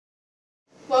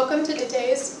Welcome to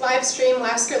today's live stream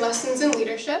Lasker Lessons in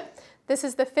Leadership. This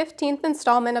is the 15th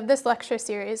installment of this lecture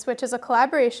series, which is a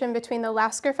collaboration between the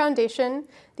Lasker Foundation,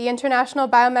 the International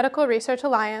Biomedical Research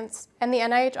Alliance, and the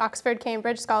NIH Oxford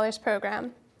Cambridge Scholars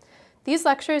Program. These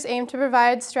lectures aim to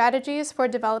provide strategies for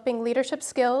developing leadership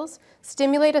skills,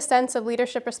 stimulate a sense of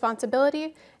leadership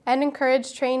responsibility, and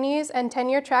encourage trainees and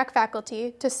tenure-track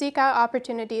faculty to seek out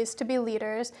opportunities to be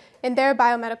leaders in their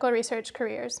biomedical research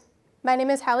careers. My name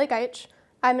is Hallie Geitsch.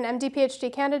 I'm an MD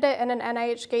PhD candidate and an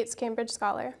NIH Gates Cambridge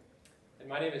Scholar. And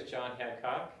my name is John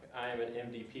Hancock. I am an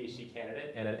MD PhD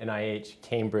candidate and an NIH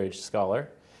Cambridge Scholar.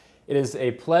 It is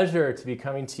a pleasure to be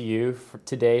coming to you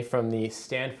today from the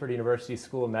Stanford University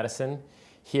School of Medicine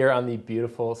here on the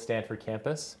beautiful Stanford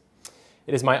campus.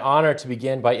 It is my honor to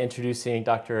begin by introducing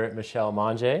Dr. Michele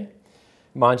Monje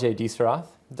Deisseroth.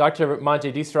 Dr.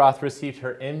 Monje Deisseroth received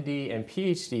her MD and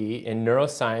PhD in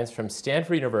neuroscience from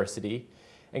Stanford University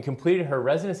and completed her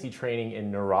residency training in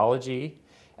neurology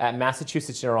at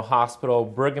Massachusetts General Hospital,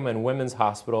 Brigham and Women's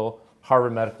Hospital,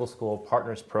 Harvard Medical School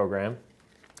Partners Program,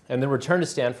 and then returned to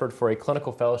Stanford for a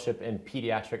clinical fellowship in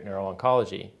pediatric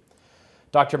neuro-oncology.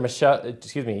 Dr. Monje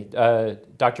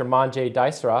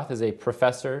Deisseroth is a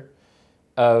professor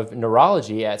of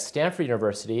neurology at Stanford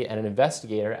University and an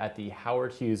investigator at the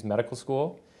Howard Hughes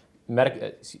Medical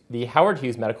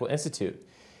Institute.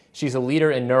 She's a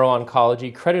leader in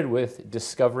neuro-oncology, credited with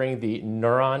discovering the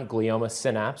neuron-glioma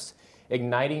synapse,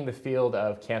 igniting the field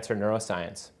of cancer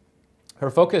neuroscience. Her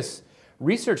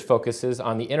research focuses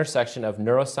on the intersection of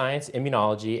neuroscience,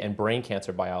 immunology, and brain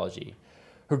cancer biology.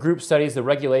 Her group studies the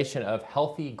regulation of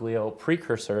healthy glial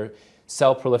precursor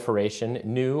cell proliferation,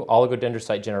 new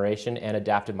oligodendrocyte generation, and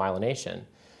adaptive myelination.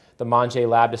 The Monje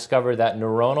lab discovered that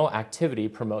neuronal activity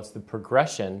promotes the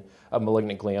progression of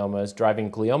malignant gliomas,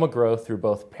 driving glioma growth through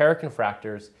both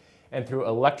paraconfractors and through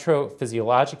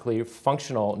electrophysiologically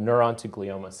functional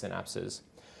neuron-to-glioma synapses.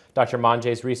 Dr.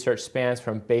 Monje's research spans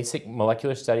from basic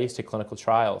molecular studies to clinical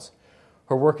trials.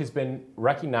 Her work has been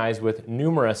recognized with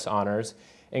numerous honors,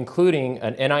 including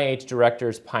an NIH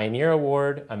Director's Pioneer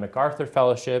Award, a MacArthur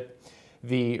Fellowship,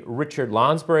 the Richard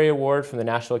Lounsbury Award from the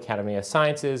National Academy of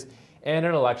Sciences, and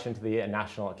an election to the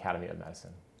National Academy of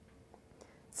Medicine.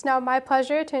 It's now my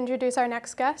pleasure to introduce our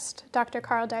next guest, Dr.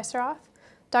 Karl Deisseroth.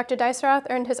 Dr. Deisseroth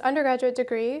earned his undergraduate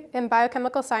degree in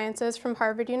biochemical sciences from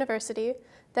Harvard University,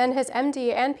 then his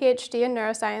MD and PhD in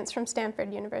neuroscience from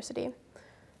Stanford University.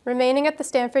 Remaining at the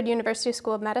Stanford University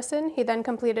School of Medicine, he then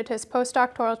completed his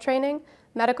postdoctoral training,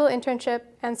 medical internship,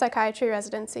 and psychiatry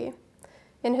residency.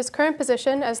 In his current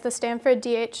position as the Stanford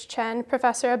D.H. Chen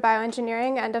Professor of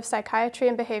Bioengineering and of Psychiatry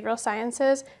and Behavioral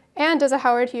Sciences, and as a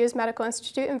Howard Hughes Medical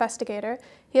Institute investigator,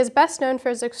 he is best known for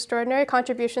his extraordinary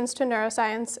contributions to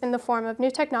neuroscience in the form of new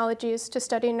technologies to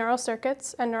study neural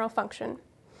circuits and neural function.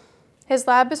 His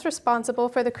lab is responsible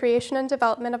for the creation and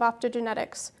development of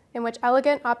optogenetics, in which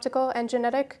elegant optical and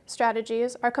genetic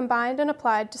strategies are combined and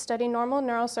applied to study normal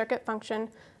neural circuit function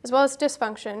as well as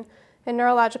dysfunction in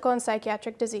neurological and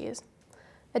psychiatric disease.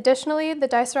 Additionally, the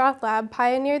Deisseroth lab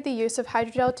pioneered the use of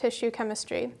hydrogel tissue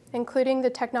chemistry, including the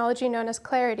technology known as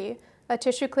Clarity, a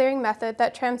tissue clearing method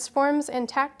that transforms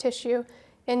intact tissue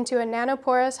into a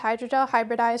nanoporous hydrogel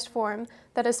hybridized form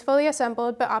that is fully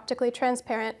assembled but optically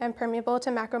transparent and permeable to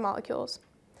macromolecules.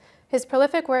 His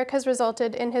prolific work has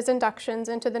resulted in his inductions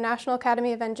into the National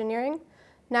Academy of Engineering,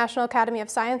 National Academy of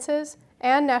Sciences,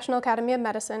 and National Academy of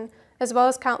Medicine, as well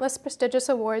as countless prestigious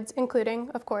awards,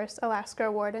 including, of course, a Lasker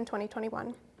Award in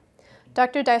 2021.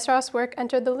 Dr. Deisseroth's work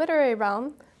entered the literary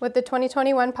realm with the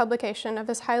 2021 publication of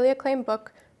his highly acclaimed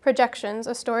book, Projections,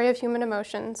 A Story of Human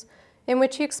Emotions, in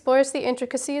which he explores the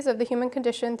intricacies of the human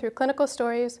condition through clinical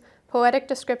stories, poetic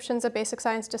descriptions of basic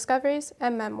science discoveries,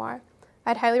 and memoir.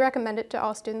 I'd highly recommend it to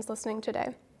all students listening today.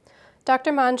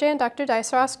 Dr. Monje and Dr.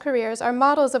 Deisseroth's careers are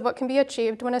models of what can be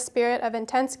achieved when a spirit of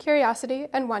intense curiosity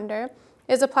and wonder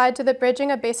is applied to the bridging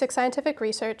of basic scientific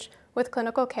research with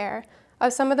clinical care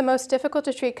of some of the most difficult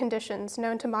to treat conditions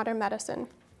known to modern medicine.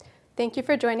 Thank you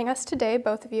for joining us today,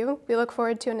 both of you. We look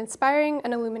forward to an inspiring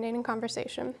and illuminating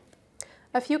conversation.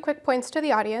 A few quick points to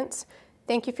the audience.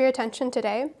 Thank you for your attention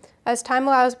today. As time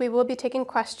allows, we will be taking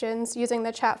questions using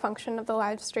the chat function of the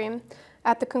live stream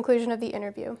at the conclusion of the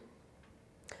interview.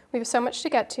 We have so much to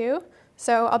get to,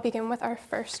 so I'll begin with our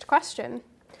first question.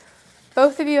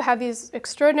 Both of you have these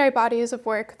extraordinary bodies of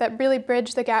work that really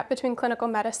bridge the gap between clinical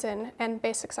medicine and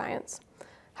basic science.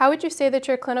 How would you say that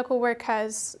your clinical work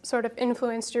has sort of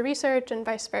influenced your research and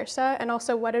vice versa? And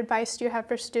also, what advice do you have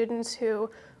for students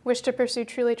who wish to pursue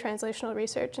truly translational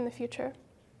research in the future?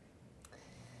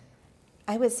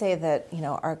 I would say that,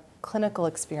 our clinical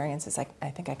experiences, I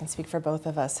think I can speak for both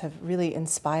of us, have really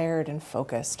inspired and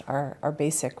focused our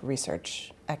basic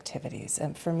research activities.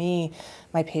 And for me,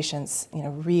 my patients,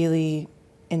 really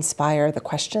inspire the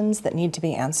questions that need to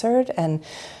be answered and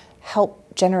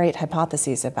help generate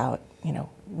hypotheses about,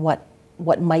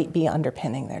 what might be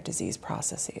underpinning their disease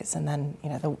processes. And then,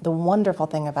 the wonderful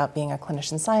thing about being a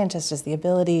clinician scientist is the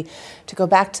ability to go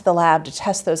back to the lab to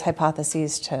test those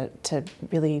hypotheses, to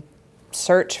really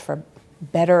search for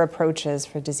better approaches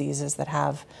for diseases that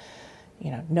have,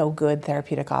 no good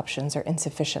therapeutic options or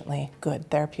insufficiently good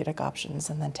therapeutic options,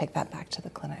 and then take that back to the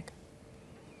clinic.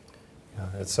 Yeah,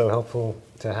 it's so helpful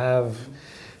to have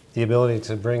the ability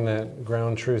to bring that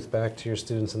ground truth back to your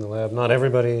students in the lab. Not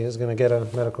everybody is going to get a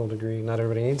medical degree. Not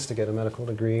everybody needs to get a medical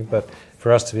degree, but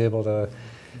for us to be able to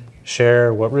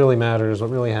share what really matters, what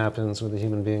really happens with the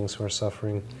human beings who are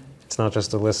suffering. It's not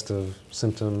just a list of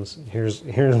symptoms. Here's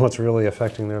what's really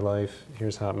affecting their life.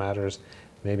 Here's how it matters.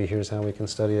 Maybe here's how we can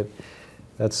study it.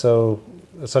 That's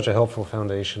such a helpful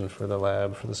foundation for the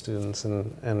lab, for the students,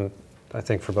 and I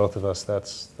think for both of us,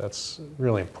 that's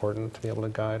really important to be able to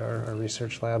guide our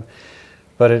research lab.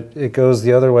 But it goes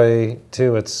the other way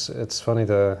too. It's funny,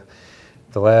 the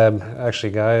lab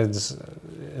actually guides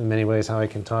in many ways how I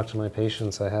can talk to my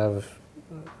patients. I'm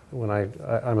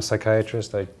a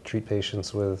psychiatrist. I treat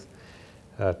patients with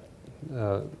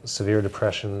severe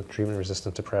depression,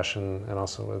 treatment-resistant depression, and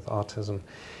also with autism.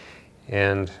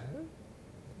 And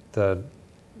the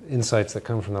insights that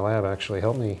come from the lab actually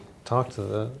help me talk to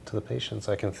the patients.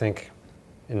 I can think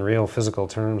in real physical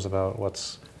terms about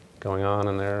what's going on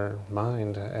in their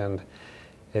mind, and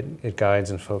it guides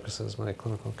and focuses my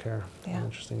clinical care in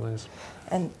interesting ways.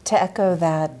 And to echo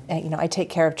that, I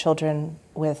take care of children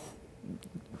with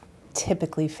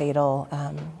typically fatal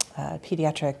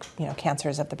pediatric,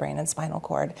 cancers of the brain and spinal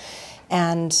cord,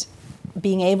 and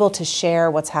being able to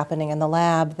share what's happening in the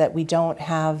lab, that we don't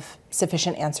have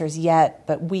sufficient answers yet,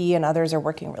 but we and others are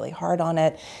working really hard on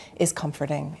it, is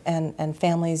comforting. And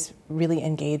families really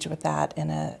engage with that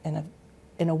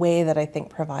in a way that I think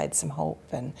provides some hope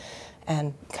and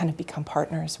kind of become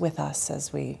partners with us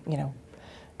as we,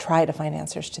 try to find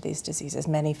answers to these diseases.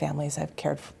 Many families I've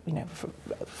cared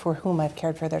for whom I've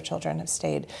cared for their children have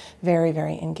stayed very,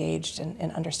 very engaged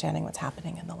in understanding what's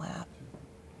happening in the lab.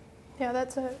 Yeah,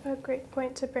 that's a great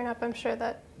point to bring up. I'm sure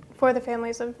that for the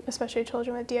families of especially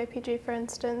children with DIPG, for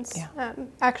instance,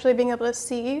 actually being able to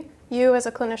see you as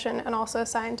a clinician and also a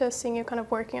scientist, seeing you kind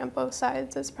of working on both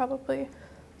sides is probably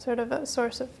sort of a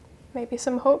source of maybe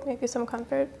some hope, maybe some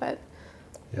comfort, but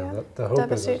the hope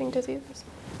devastating diseases.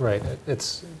 Right.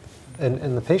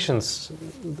 And the patients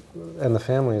and the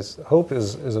families, hope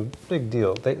is a big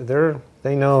deal.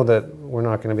 They know that we're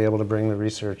not going to be able to bring the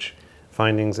research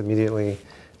findings immediately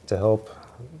to help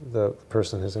the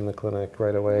person who's in the clinic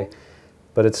right away,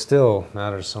 but it still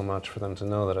matters so much for them to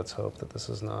know that it's hope, that this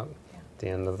is not the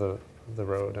end of the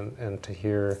road, and to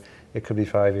hear it could be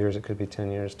 5 years, it could be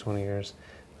 10 years, 20 years,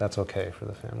 that's okay for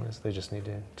the families. They just need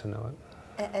to know it.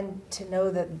 And to know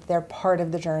that they're part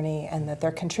of the journey and that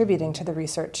they're contributing to the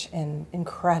research in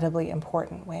incredibly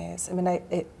important ways. I mean,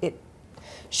 it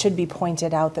should be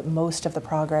pointed out that most of the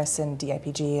progress in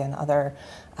DIPG and other,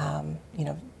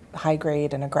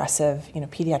 high-grade and aggressive,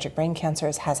 pediatric brain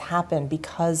cancers has happened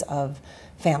because of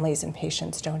families and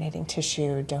patients donating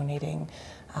tissue, donating,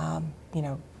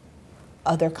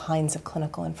 other kinds of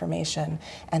clinical information,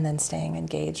 and then staying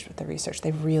engaged with the research.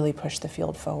 They've really pushed the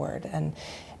field forward. And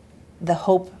the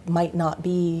hope might not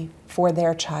be for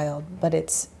their child, but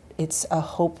it's a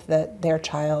hope that their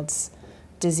child's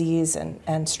disease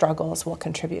and struggles will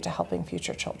contribute to helping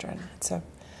future children. It's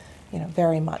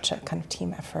very much a kind of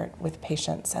team effort with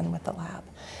patients and with the lab.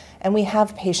 And we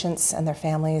have patients and their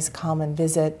families come and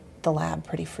visit the lab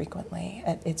pretty frequently.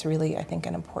 It's really, I think,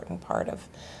 an important part of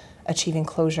achieving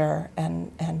closure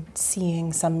and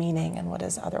seeing some meaning in what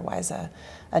is otherwise a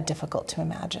difficult to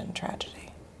imagine tragedy.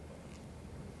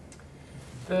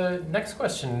 The next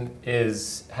question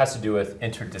has to do with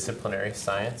interdisciplinary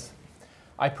science.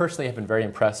 I personally have been very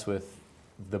impressed with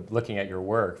looking at your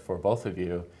work for both of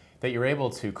you, that you're able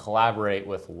to collaborate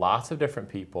with lots of different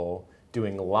people,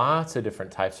 doing lots of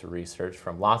different types of research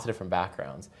from lots of different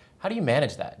backgrounds. How do you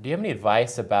manage that? Do you have any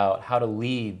advice about how to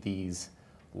lead these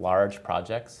large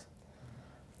projects?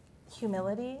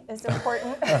 Humility is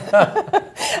important.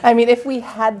 I mean, if we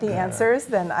had the answers,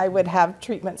 then I would have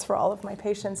treatments for all of my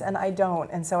patients, and I don't.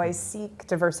 And so I seek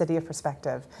diversity of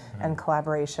perspective and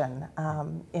collaboration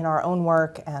in our own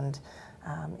work and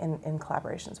in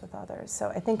collaborations with others. So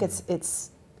I think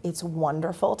it's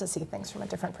wonderful to see things from a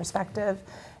different perspective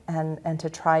and to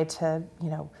try to,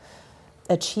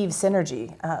 achieve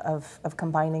synergy of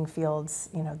combining fields,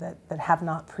 that have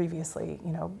not previously,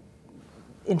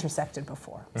 intersected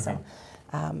before. Mm-hmm.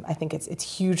 So I think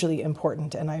it's hugely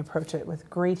important, and I approach it with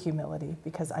great humility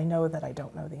because I know that I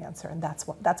don't know the answer, and that's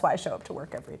why I show up to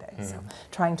work every day. Mm-hmm. So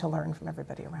trying to learn from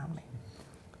everybody around me.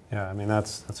 Yeah, I mean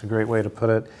that's a great way to put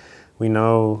it. We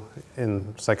know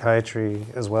in psychiatry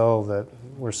as well that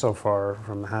we're so far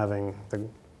from having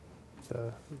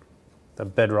the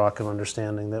bedrock of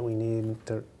understanding that we need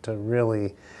to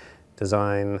really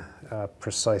design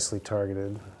precisely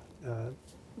targeted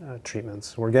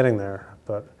treatments. We're getting there,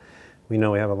 but we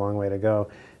know we have a long way to go.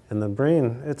 And the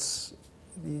brain,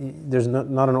 there's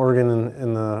not an organ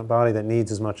in the body that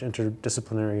needs as much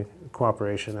interdisciplinary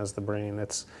cooperation as the brain.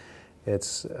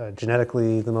 It's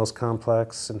genetically the most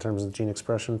complex in terms of gene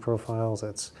expression profiles.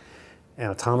 It's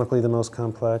anatomically the most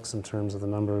complex in terms of the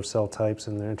number of cell types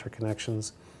and their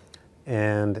interconnections.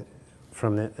 And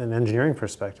from an engineering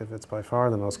perspective, it's by far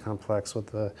the most complex with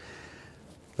the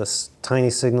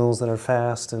tiny signals that are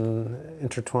fast and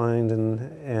intertwined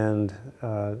and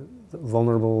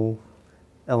vulnerable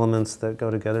elements that go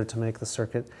together to make the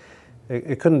circuit.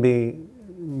 It couldn't be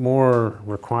more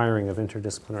requiring of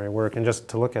interdisciplinary work, and just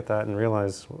to look at that and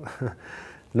realize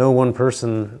no one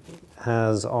person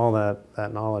has all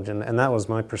that knowledge, and that was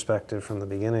my perspective from the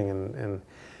beginning and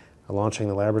launching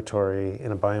the laboratory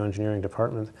in a bioengineering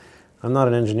department. I'm not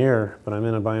an engineer, but I'm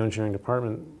in a bioengineering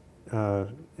department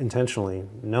intentionally,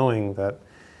 knowing that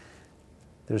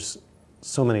there's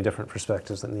so many different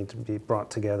perspectives that need to be brought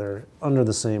together under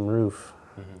the same roof,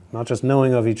 mm-hmm. not just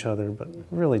knowing of each other, but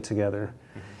really together.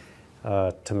 Mm-hmm.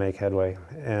 To make headway.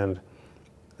 And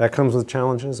that comes with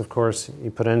challenges. Of course,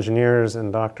 you put engineers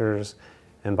and doctors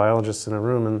and biologists in a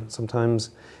room, and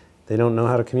sometimes they don't know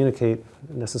how to communicate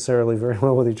necessarily very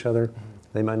well with each other.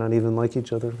 They might not even like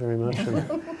each other very much.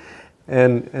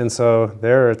 And so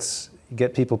there it's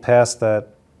get people past that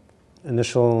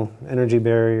initial energy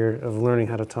barrier of learning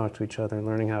how to talk to each other,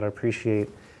 learning how to appreciate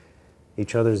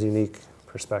each other's unique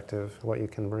perspective, what you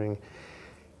can bring.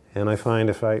 And I find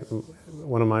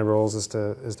one of my roles is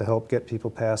to help get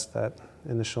people past that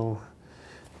initial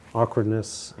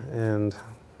awkwardness and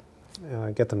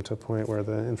get them to a point where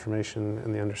the information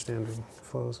and the understanding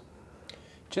flows.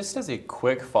 Just as a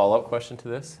quick follow-up question to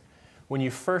this, when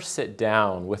you first sit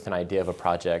down with an idea of a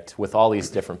project with all these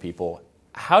different people,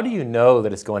 how do you know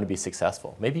that it's going to be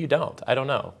successful? Maybe you don't, I don't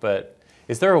know, but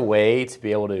is there a way to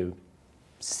be able to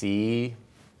see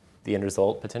the end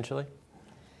result potentially?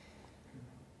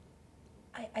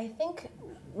 I think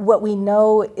what we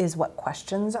know is what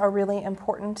questions are really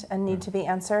important and need to be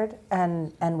answered,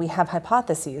 and we have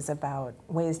hypotheses about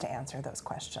ways to answer those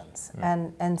questions.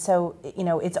 And so,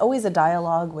 it's always a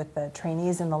dialogue with the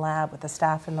trainees in the lab, with the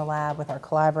staff in the lab, with our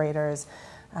collaborators.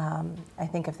 I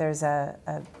think if there's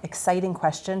a exciting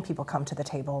question, people come to the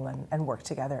table and work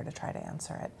together to try to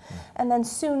answer it. And then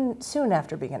soon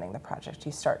after beginning the project,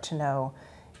 you start to know,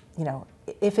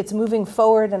 if it's moving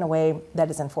forward in a way that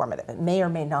is informative. It may or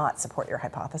may not support your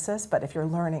hypothesis, but if you're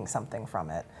learning something from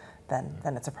it, then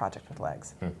it's a project with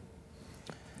legs.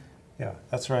 Yeah,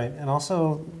 that's right. And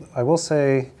also, I will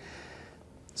say,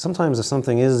 sometimes if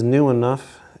something is new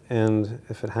enough, and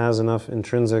if it has enough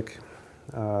intrinsic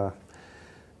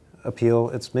appeal,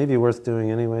 it's maybe worth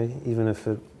doing anyway, even if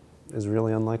it is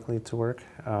really unlikely to work.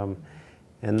 And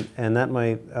that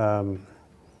might...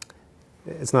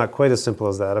 It's not quite as simple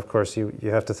as that. Of course, you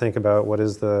have to think about what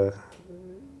is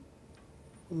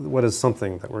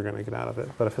something that we're going to get out of it.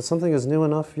 But if something is new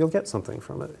enough, you'll get something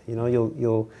from it.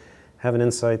 You'll have an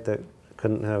insight that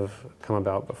couldn't have come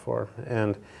about before.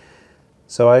 And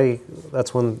so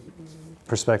that's one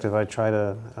perspective I try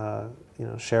to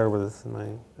share with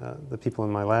the people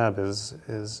in my lab is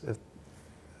if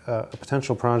a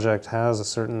potential project has a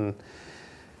certain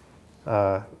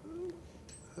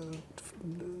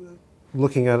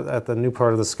looking at the new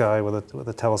part of the sky with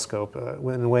a telescope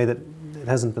in a way that it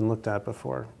hasn't been looked at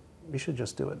before, you should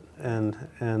just do it. And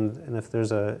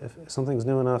if something's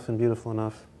new enough and beautiful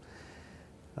enough,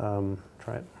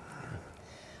 try it.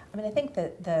 I mean, I think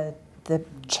that the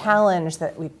challenge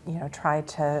that we try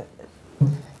to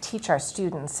teach our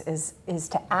students is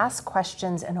to ask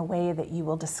questions in a way that you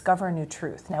will discover new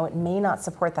truth. Now, it may not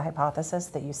support the hypothesis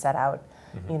that you set out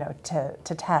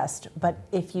to test. But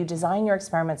if you design your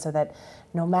experiment so that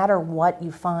no matter what you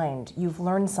find, you've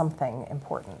learned something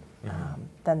important,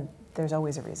 then there's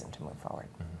always a reason to move forward.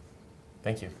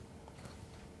 Thank you.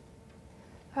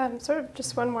 Sort of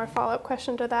just one more follow-up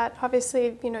question to that.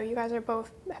 Obviously, you guys are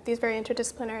both at these very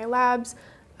interdisciplinary labs.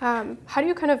 How do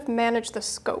you kind of manage the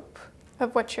scope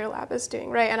of what your lab is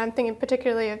doing, right? And I'm thinking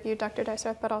particularly of you, Dr.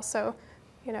 Deisseroth, but also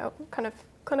kind of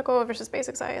clinical versus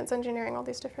basic science, engineering, all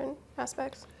these different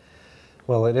aspects?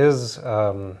 Well, it is,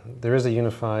 there is a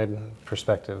unified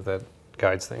perspective that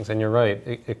guides things. And you're right,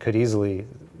 it could easily,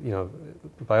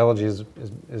 biology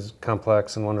is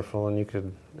complex and wonderful, and you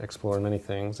could explore many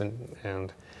things,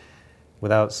 and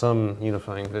without some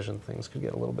unifying vision, things could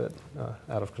get a little bit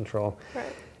out of control.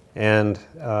 Right. And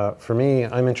for me,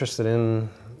 I'm interested in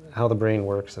how the brain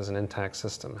works as an intact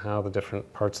system, how the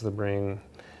different parts of the brain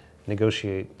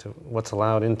negotiate to what's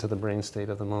allowed into the brain state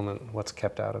of the moment, what's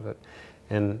kept out of it.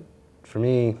 And for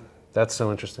me, that's so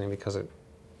interesting because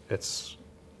it's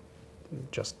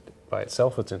just by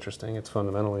itself, it's interesting. It's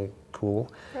fundamentally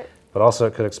cool. Right. But also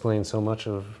it could explain so much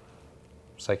of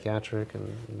psychiatric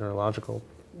and neurological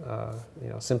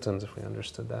symptoms if we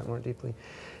understood that more deeply.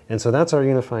 And so that's our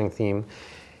unifying theme.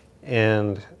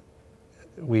 And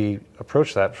we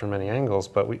approach that from many angles,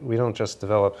 but we don't just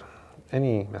develop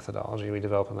any methodology. We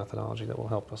develop a methodology that will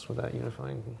help us with that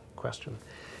unifying question.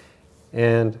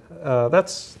 And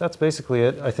that's basically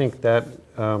it. I think that,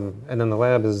 and then the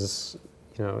lab is,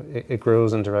 it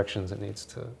grows in directions it needs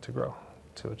to grow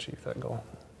to achieve that goal.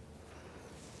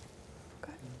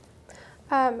 Okay.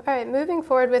 All right, moving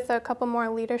forward with a couple more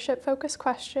leadership-focused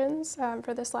questions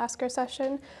for this Lasker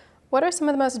session. What are some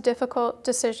of the most difficult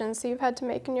decisions that you've had to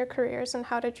make in your careers, and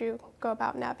how did you go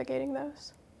about navigating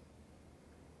those?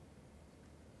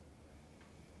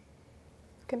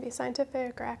 It can be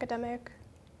scientific or academic,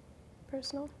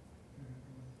 personal.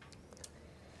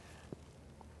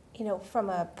 From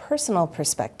a personal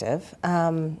perspective,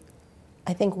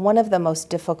 I think one of the most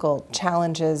difficult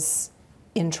challenges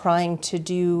in trying to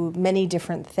do many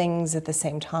different things at the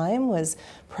same time was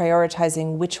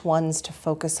prioritizing which ones to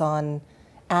focus on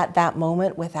at that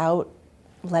moment without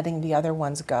letting the other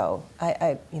ones go.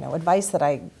 Advice that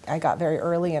I got very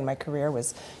early in my career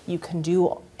was you can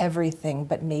do everything,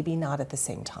 but maybe not at the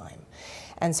same time.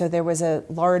 And so there was a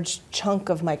large chunk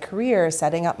of my career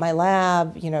setting up my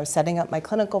lab, setting up my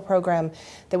clinical program.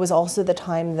 There was also the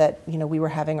time that, we were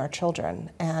having our children.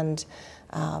 And,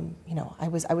 I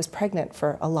was pregnant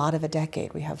for a lot of a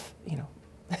decade. We have,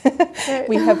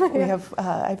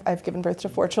 I've given birth to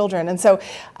 4 children. And so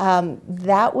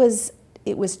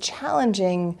it was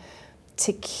challenging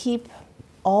to keep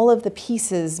all of the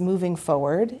pieces moving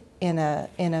forward in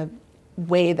a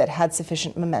way that had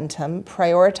sufficient momentum,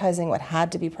 prioritizing what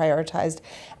had to be prioritized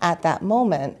at that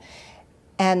moment.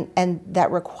 And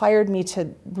that required me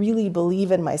to really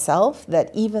believe in myself that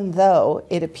even though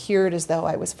it appeared as though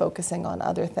I was focusing on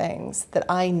other things, that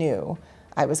I knew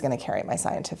I was going to carry my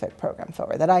scientific program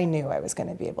forward, that I knew I was going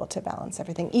to be able to balance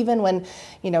everything, even when,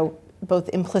 both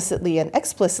implicitly and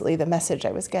explicitly, the message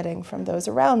I was getting from those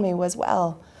around me was,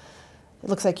 well, it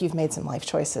looks like you've made some life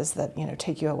choices that,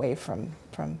 take you away from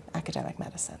academic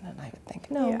medicine. And I would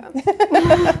think, no,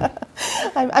 yeah.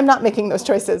 I'm not making those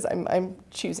choices. I'm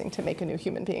choosing to make a new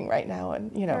human being right now.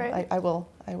 And, right. I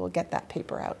will get that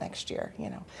paper out next year,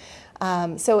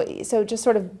 So just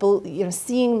sort of,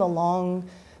 seeing the long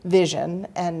vision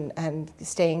and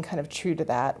staying kind of true to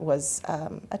that was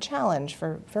a challenge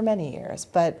for many years,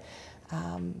 but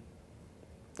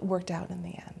worked out in the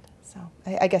end. So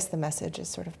I guess the message is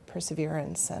sort of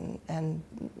perseverance and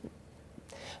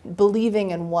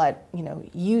believing in what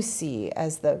you see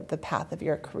as the path of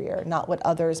your career, not what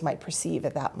others might perceive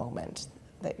at that moment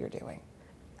that you're doing.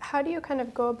 How do you kind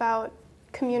of go about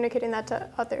communicating that to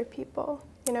other people?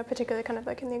 Particularly kind of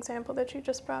like in the example that you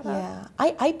just brought up.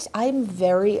 Yeah, I'm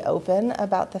very open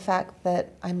about the fact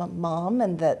that I'm a mom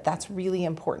and that that's really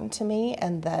important to me,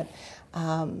 and that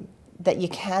that you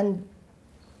can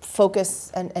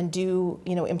focus and do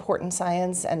important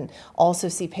science and also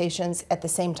see patients at the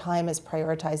same time as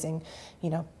prioritizing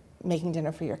making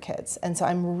dinner for your kids. And so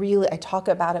I talk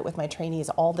about it with my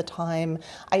trainees all the time.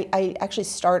 I actually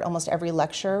start almost every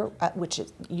lecture, which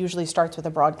usually starts with a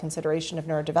broad consideration of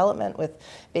neurodevelopment, with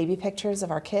baby pictures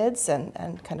of our kids and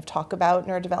kind of talk about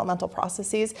neurodevelopmental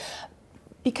processes,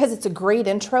 because it's a great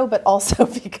intro, but also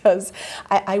because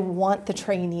I want the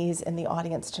trainees in the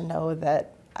audience to know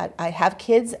that I have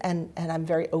kids, and I'm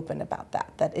very open about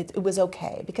that it was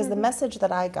okay. Because the message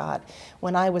that I got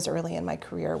when I was early in my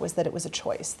career was that it was a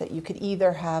choice, that you could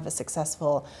either have a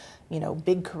successful,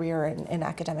 big career in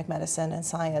academic medicine and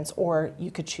science, or you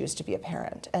could choose to be a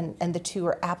parent. And the two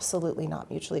are absolutely not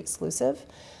mutually exclusive.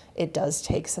 It does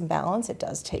take some balance, it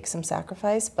does take some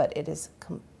sacrifice, but it is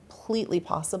completely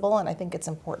possible, and I think it's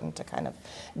important to kind of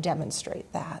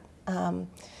demonstrate that.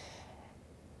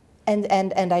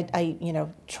 And I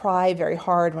try very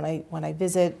hard when I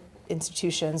visit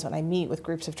institutions, when I meet with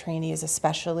groups of trainees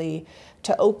especially,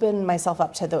 to open myself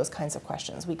up to those kinds of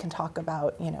questions. We can talk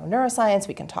about, neuroscience,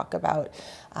 we can talk about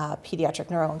pediatric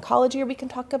neuro-oncology, or we can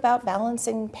talk about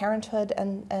balancing parenthood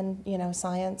and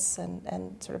science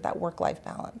and sort of that work-life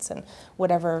balance, and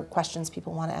whatever questions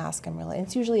people want to ask.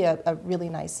 It's usually a really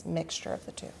nice mixture of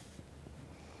the two.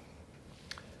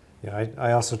 Yeah,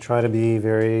 I also try to be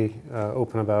very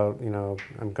open about,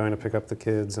 I'm going to pick up the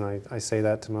kids, and I say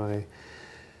that to my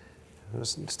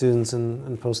students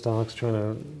and postdocs, trying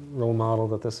to role model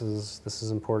that this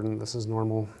is important, this is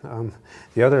normal. To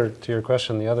your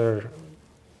question, the other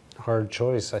hard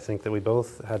choice I think that we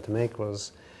both had to make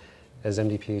was, as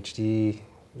MD, PhD,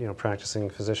 practicing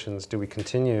physicians, do we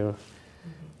continue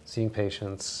seeing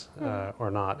patients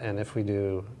or not? And if we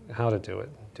do, how to do it?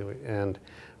 And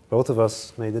both of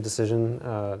us made the decision,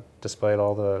 despite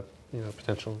all the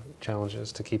potential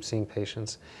challenges, to keep seeing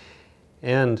patients.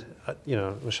 And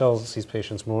Michele sees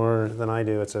patients more than I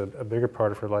do. It's a bigger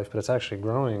part of her life, but it's actually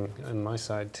growing on my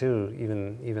side too,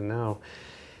 even now.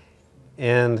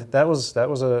 And it's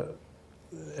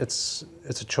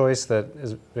a choice that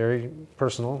is very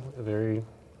personal, very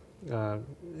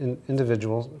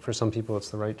individual. For some people, it's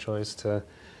the right choice to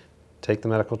take the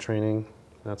medical training.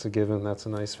 That's a given. That's a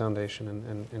nice foundation,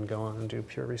 and go on and do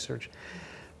pure research.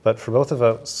 But for both of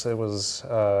us, it was.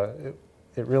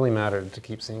 It really mattered to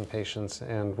keep seeing patients,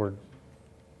 and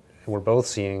we're both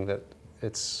seeing that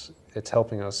it's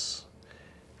helping us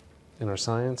in our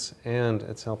science, and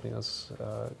it's helping us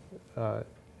to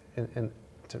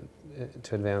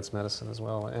advance medicine as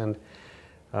well. And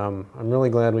I'm really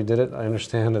glad we did it. I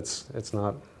understand it's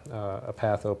not a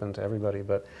path open to everybody,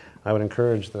 but I would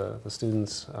encourage the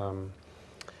students,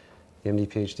 the MD,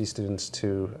 PhD students,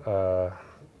 to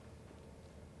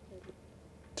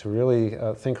really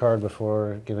think hard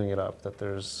before giving it up. That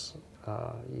there's,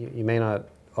 you may not,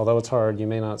 although it's hard, you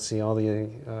may not see all the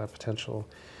potential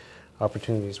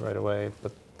opportunities right away,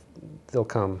 but they'll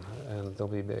come and they'll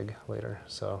be big later.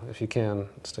 So if you can,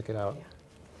 stick it out.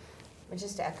 And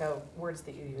just to echo words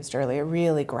that you used earlier, it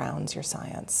really grounds your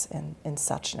science in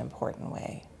such an important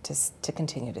way to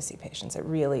continue to see patients. It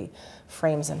really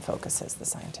frames and focuses the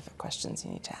scientific questions you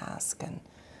need to ask, and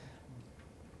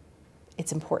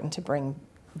it's important to bring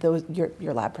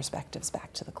your lab perspectives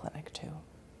back to the clinic too.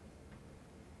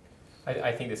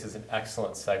 I think this is an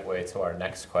excellent segue to our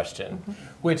next question,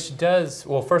 which does,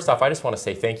 well, first off, I just want to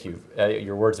say thank you.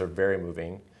 Your words are very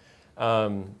moving.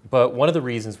 But one of the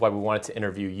reasons why we wanted to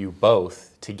interview you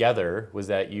both together was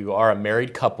that you are a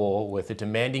married couple with a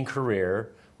demanding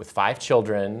career, with 5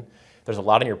 children. There's a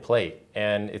lot on your plate.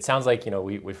 And it sounds like,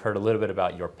 we've heard a little bit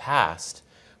about your past.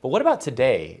 But what about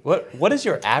today? What does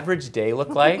your average day look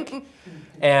like?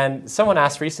 And someone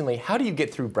asked recently, how do you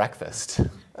get through breakfast?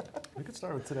 We could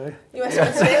start with today. You want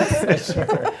to start with today?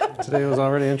 Sure. Today was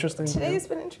already interesting. Today's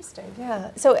been interesting, yeah.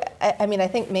 So, I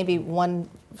think maybe one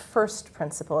first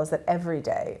principle is that every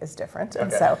day is different.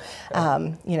 And so,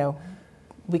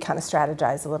 we kind of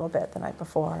strategize a little bit the night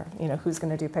before, who's going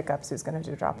to do pickups, who's going to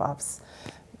do drop-offs,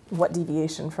 what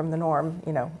deviation from the norm,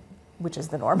 which is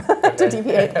the norm to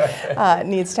deviate,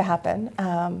 needs to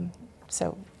happen.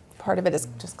 So part of it is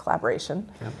just collaboration.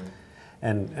 Yep.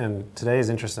 And today is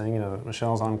interesting.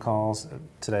 Michele's on calls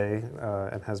today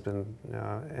and has been,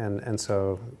 and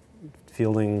so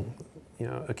fielding,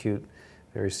 acute,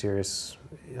 very serious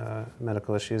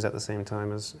medical issues at the same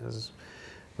time as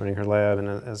running her lab, and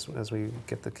as we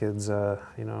get the kids,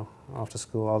 off to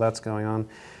school, all that's going on.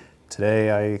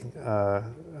 Today,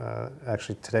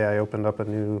 today I opened up a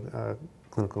new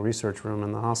clinical research room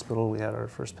in the hospital. We had our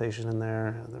first patient in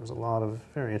there. There was a lot of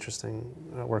very interesting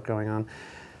work going on.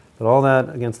 But all that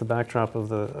against the backdrop of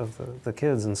the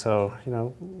kids, and so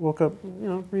woke up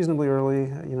reasonably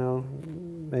early,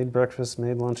 made breakfast,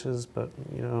 made lunches, but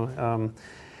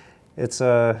it's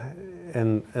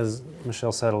and as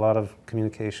Michele said, a lot of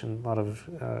communication, a lot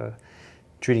of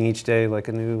treating each day like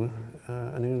a new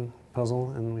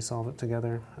puzzle, and we solve it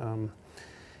together.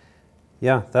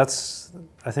 Yeah,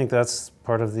 I think that's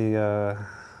part of the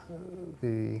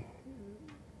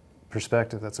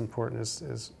perspective that's important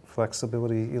is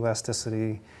flexibility,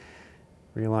 elasticity,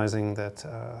 realizing that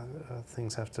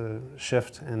things have to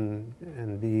shift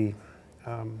and be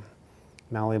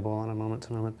malleable on a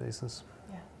moment-to-moment basis.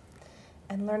 Yeah,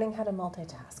 and learning how to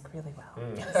multitask really well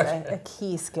is a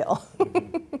key skill.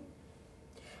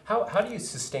 How do you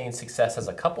sustain success as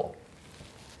a couple?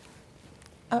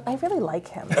 I really like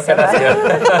him, Okay, so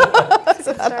that's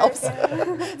that helps.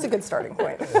 It's a good starting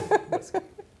point.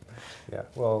 Yeah,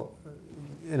 well,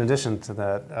 in addition to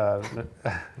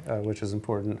that, which is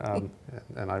important,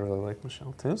 and I really like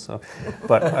Michele too. So,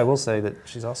 but I will say that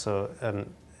she's also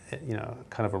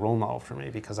kind of a role model for me,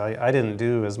 because I didn't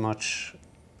do as much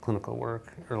clinical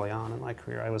work early on in my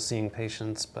career. I was seeing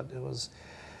patients, but it was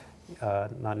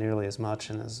not nearly as much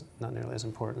and not nearly as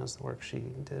important as the work she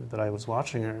did. But I was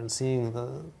watching her and seeing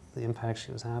the impact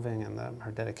she was having and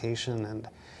her dedication, and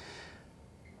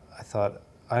I thought,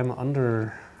 I'm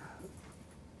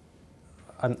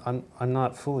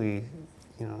not fully,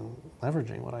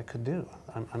 leveraging what I could do.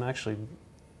 I'm actually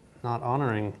not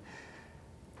honoring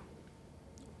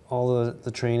all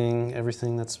the training,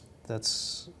 everything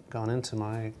that's gone into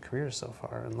my career so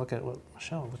far. And look at what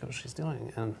she's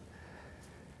doing. And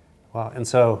wow. And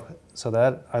so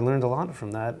that I learned a lot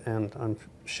from that, and I'm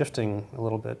shifting a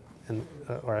little bit,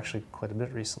 or actually quite a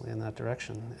bit recently in that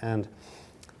direction. And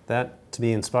that, to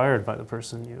be inspired by the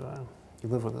person you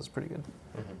live with, is pretty good.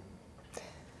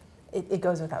 It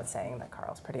goes without saying that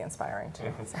Karl's pretty inspiring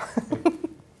too. So.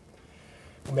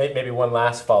 Maybe one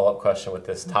last follow-up question with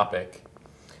this topic.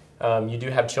 You do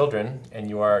have children, and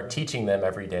you are teaching them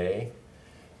every day.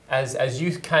 As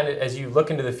you look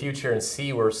into the future and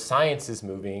see where science is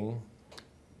moving,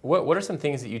 what are some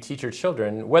things that you teach your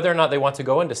children, whether or not they want to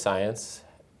go into science?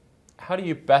 How do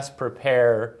you best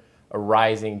prepare a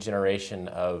rising generation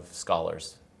of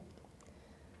scholars?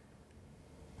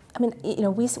 I mean,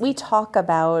 we talk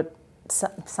about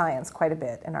science quite a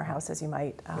bit in our house, as you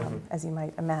might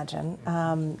imagine.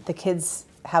 The kids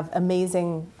have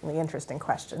amazingly interesting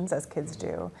questions, as kids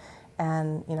do,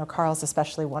 and Karl's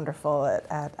especially wonderful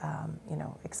at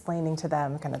explaining to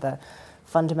them kind of the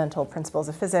fundamental principles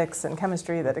of physics and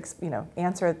chemistry that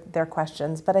answer their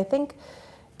questions. But I think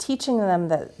teaching them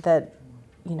that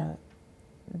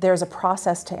there's a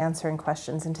process to answering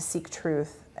questions and to seek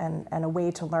truth, and a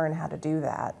way to learn how to do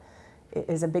that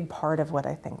is a big part of what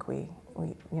I think we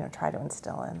try to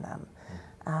instill in them.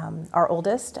 Our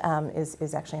oldest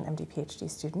is actually an MD PhD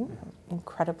student. I'm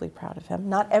incredibly proud of him.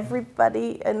 Not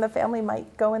everybody in the family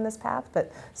might go in this path,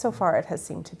 but so far it has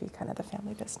seemed to be kind of the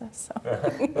family business.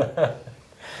 So.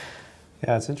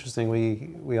 Yeah, it's interesting.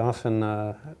 We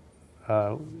often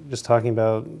just talking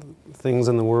about things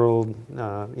in the world,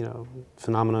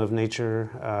 phenomena of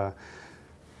nature.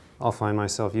 I'll find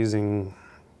myself using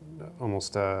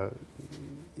almost,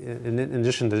 in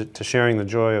addition to sharing the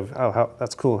joy of, how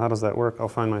that's cool, how does that work? I'll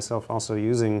find myself also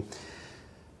using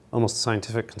almost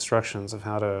scientific constructions of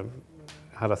how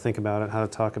to think about it, how to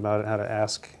talk about it, how to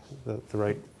ask the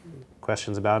right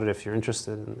questions about it if you're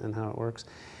interested in how it works.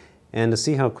 And to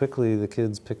see how quickly the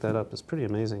kids pick that up is pretty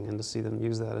amazing, and to see them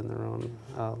use that in their own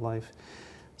life.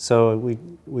 So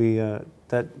we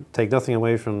that take nothing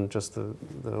away from just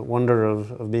the wonder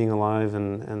of being alive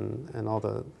and all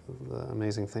the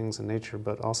amazing things in nature,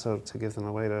 but also to give them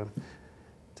a way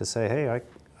to say, hey,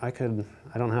 I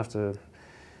don't have to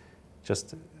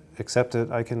just accept it.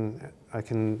 I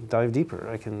can dive deeper.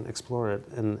 I can explore it,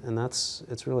 and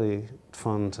it's really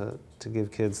fun to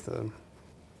give kids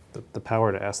the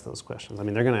power to ask those questions. I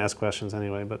mean, they're going to ask questions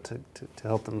anyway, but to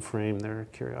help them frame their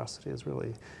curiosity is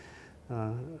really,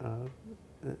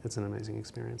 it's an amazing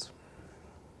experience.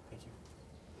 Thank you.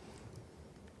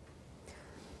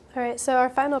 All right, so our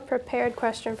final prepared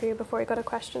question for you before we go to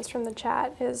questions from the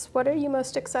chat is, what are you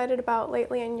most excited about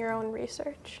lately in your own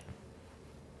research?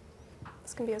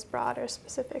 This can be as broad or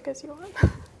specific as you want.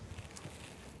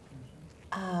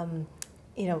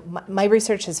 My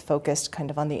research is focused kind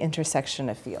of on the intersection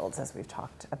of fields, as we've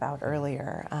talked about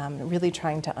earlier, really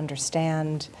trying to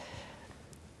understand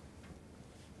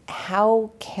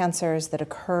how cancers that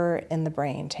occur in the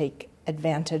brain take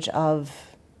advantage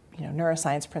of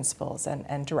neuroscience principles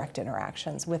and direct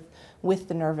interactions with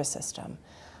the nervous system,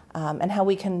 and how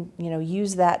we can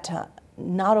use that to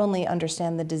not only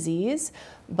understand the disease,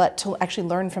 but to actually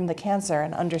learn from the cancer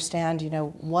and understand,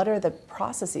 what are the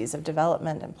processes of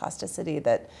development and plasticity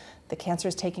that the cancer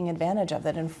is taking advantage of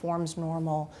that informs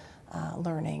normal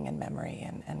learning and memory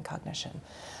and cognition.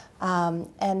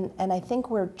 And I think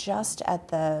we're just at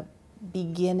the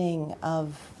beginning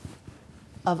of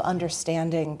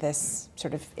understanding this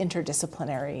sort of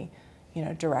interdisciplinary,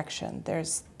 direction.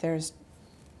 There's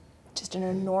just an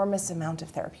enormous amount of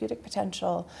therapeutic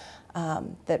potential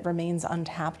that remains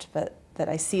untapped, but that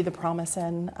I see the promise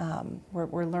in.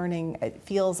 We're learning, it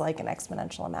feels like an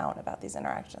exponential amount about these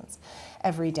interactions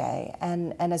every day.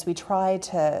 And as we try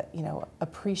to,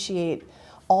 appreciate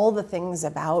all the things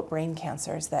about brain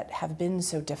cancers that have been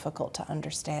so difficult to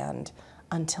understand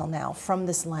until now. From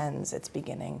this lens, it's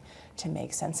beginning to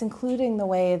make sense, including the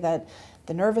way that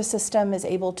the nervous system is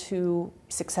able to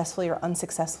successfully or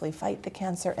unsuccessfully fight the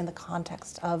cancer in the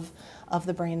context of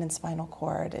the brain and spinal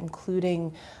cord,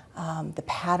 including the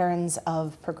patterns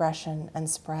of progression and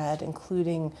spread,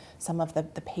 including some of the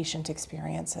patient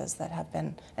experiences that have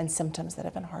been, and symptoms that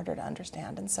have been harder to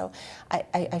understand. And so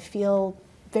I feel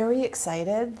very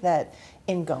excited that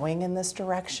in going in this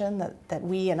direction, that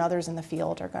we and others in the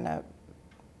field are going to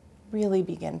really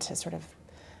begin to sort of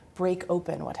break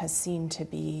open what has seemed to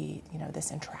be,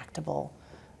 this intractable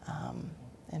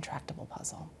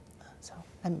puzzle. So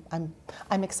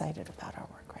I'm excited about our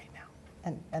work right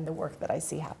now, and the work that I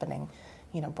see happening,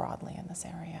 broadly in this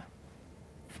area.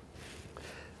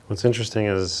 What's interesting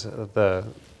is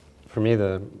for me,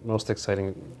 the most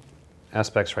exciting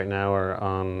aspects right now are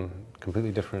on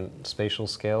completely different spatial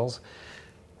scales,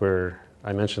 where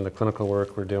I mentioned the clinical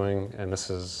work we're doing, and this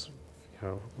is,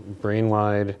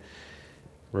 brain-wide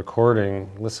recording,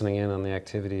 listening in on the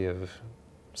activity of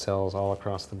cells all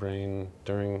across the brain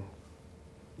during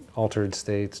altered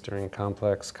states, during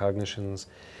complex cognitions.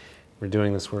 We're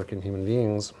doing this work in human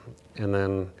beings, and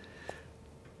then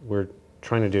we're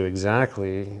trying to do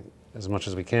exactly, as much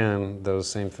as we can, those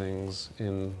same things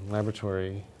in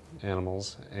laboratory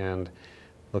animals, and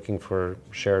looking for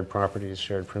shared properties,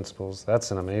 shared principles. That's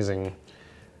an amazing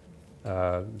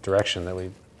direction that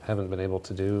we haven't been able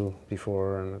to do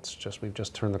before, and we've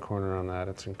just turned the corner on that.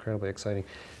 It's incredibly exciting.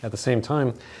 At the same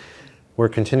time, we're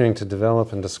continuing to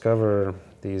develop and discover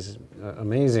these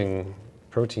amazing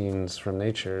proteins from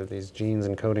nature, these genes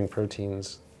encoding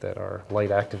proteins that are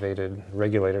light-activated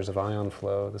regulators of ion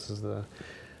flow. This is the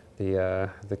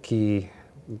key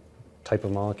type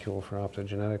of molecule for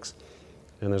optogenetics.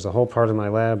 And there's a whole part of my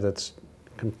lab that's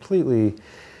completely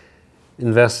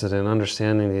invested in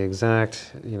understanding the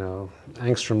exact,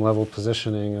 angstrom level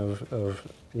positioning of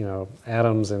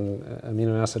atoms and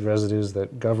amino acid residues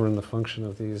that govern the function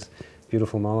of these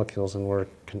beautiful molecules. And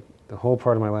the whole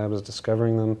part of my lab is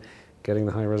discovering them, getting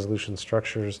the high resolution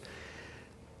structures,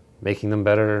 making them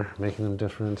better, making them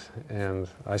different. And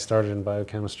I started in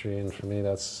biochemistry, and for me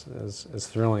that's as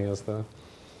thrilling as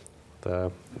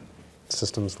the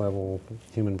systems level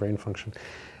human brain function.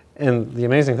 And the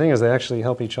amazing thing is they actually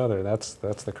help each other. That's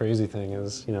the crazy thing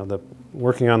is,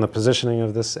 working on the positioning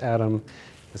of this atom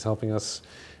is helping us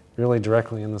really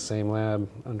directly in the same lab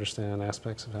understand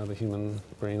aspects of how the human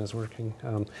brain is working.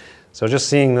 So just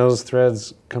seeing those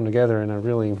threads come together in a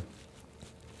really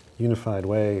unified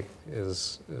way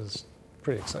is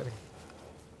pretty exciting.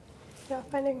 Yeah,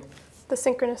 finding the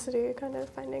synchronicity, kind of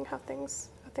finding how things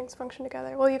function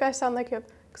together. Well, you guys sound like you have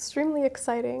extremely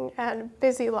exciting and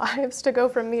busy lives to go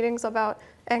from meetings about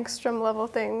angstrom level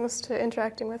things to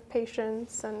interacting with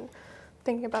patients and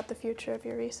thinking about the future of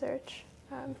your research.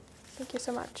 Thank you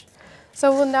so much.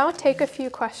 So we'll now take a few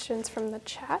questions from the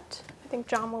chat. I think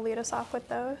John will lead us off with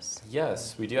those.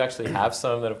 Yes, we do actually have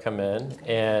some that have come in.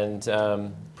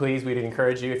 And please, we'd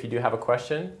encourage you, if you do have a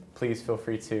question, please feel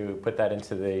free to put that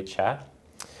into the chat.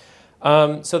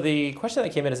 So the question that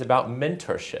came in is about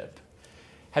mentorship.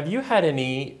 Have you had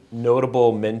any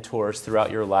notable mentors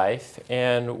throughout your life?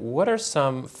 And what are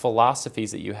some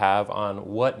philosophies that you have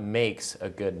on what makes a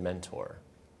good mentor?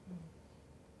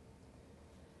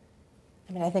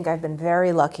 I think I've been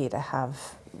very lucky to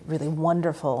have really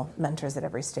wonderful mentors at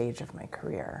every stage of my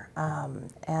career.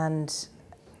 And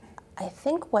I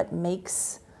think what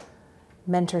makes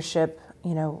mentorship,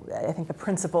 I think the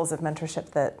principles of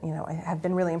mentorship that, have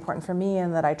been really important for me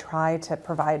and that I try to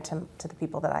provide to the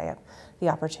people that I have the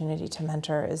opportunity to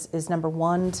mentor is number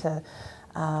one, to,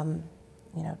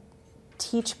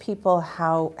 teach people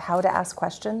how to ask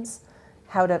questions,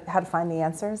 how to find the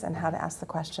answers and how to ask the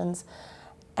questions,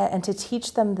 and to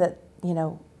teach them that,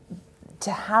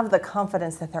 to have the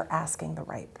confidence that they're asking the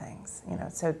right things,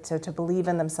 so to believe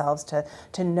in themselves,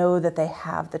 to know that they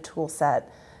have the tool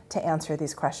set to answer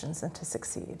these questions and to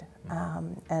succeed,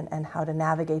 and how to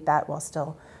navigate that while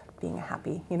still being a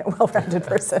happy, well-rounded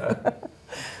person.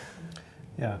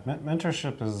 Yeah,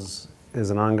 mentorship is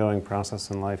an ongoing process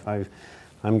in life.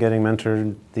 I'm getting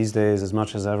mentored these days as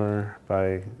much as ever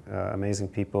by amazing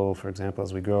people. For example,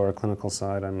 as we grow our clinical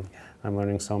side, I'm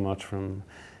learning so much from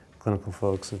clinical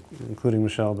folks, including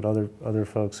Michele, but other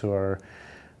folks who are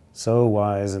so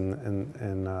wise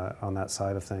and on that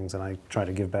side of things, and I try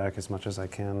to give back as much as I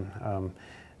can.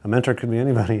 A mentor could be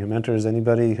anybody. A mentor is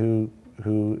anybody who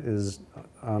is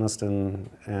honest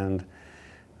and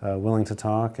willing to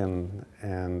talk,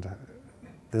 and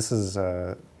this is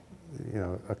a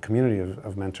community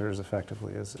of mentors.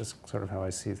 Effectively, is sort of how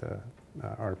I see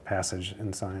our passage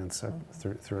in science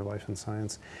through life in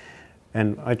science.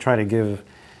 And I try to give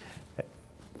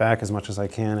back as much as I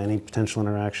can. Any potential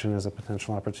interaction is a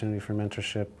potential opportunity for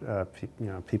mentorship.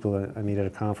 People that I meet at a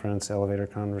conference, elevator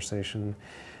conversation.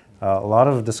 A lot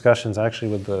of discussions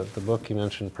actually with the book you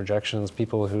mentioned, projections.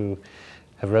 People who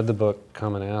have read the book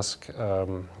come and ask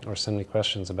or send me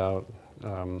questions about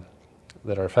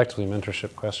that are effectively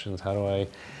mentorship questions. How do I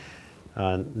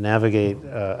navigate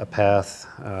a path?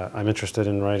 I'm interested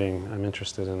in writing. I'm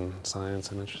interested in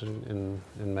science. I'm interested in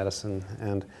medicine.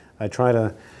 And I try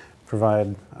to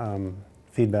provide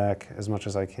feedback as much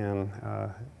as I can,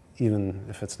 even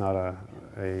if it's not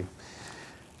a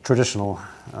traditional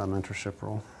mentorship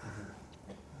role.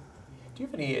 Do you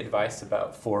have any advice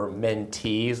for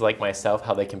mentees like myself,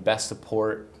 how they can best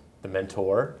support the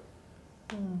mentor?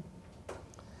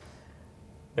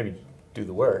 Maybe do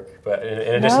the work, but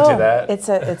in addition to that,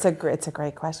 it's a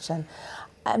great question.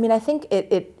 I mean, I think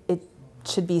it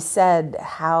should be said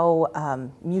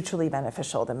how mutually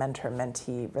beneficial the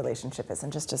mentor-mentee relationship is.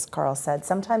 And just as Karl said,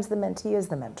 sometimes the mentee is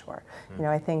the mentor. Mm-hmm.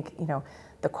 I think,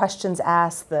 the questions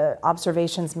asked, the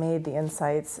observations made, the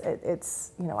insights,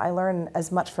 I learn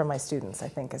as much from my students, I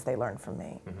think, as they learn from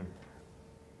me. Mm-hmm.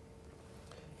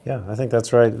 Yeah, I think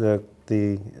that's right.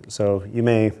 So you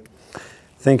may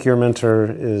think your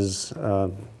mentor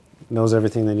knows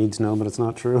everything they need to know, but it's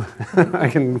not true. I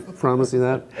can promise you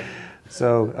that.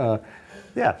 So,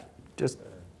 just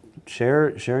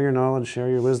share your knowledge, share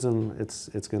your wisdom.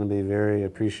 It's going to be very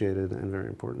appreciated and very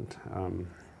important.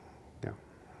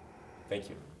 Thank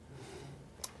you.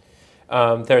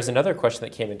 There's another question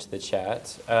that came into the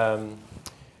chat.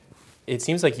 It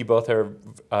seems like you both are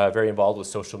very involved with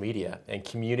social media and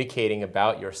communicating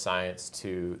about your science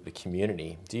to the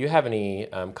community. Do you have any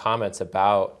comments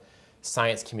about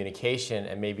science communication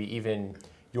and maybe even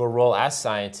your role as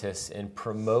scientists in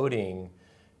promoting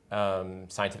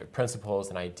scientific principles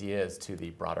and ideas to the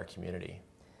broader community?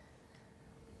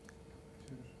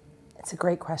 It's a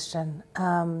great question.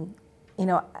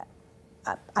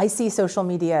 I see social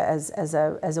media as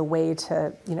a way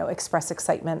to express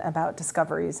excitement about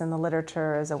discoveries in the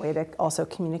literature, as a way to also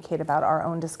communicate about our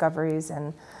own discoveries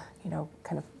and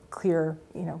kind of clear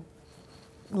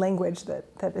language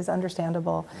that is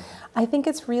understandable. I think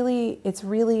it's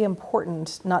really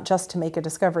important not just to make a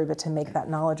discovery, but to make that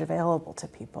knowledge available to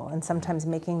people. And sometimes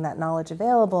making that knowledge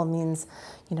available means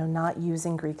not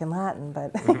using Greek and Latin,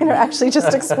 but actually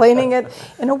just explaining it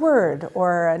in a word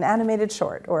or an animated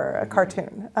short or a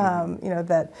cartoon.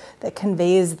 That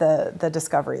conveys the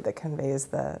discovery, that conveys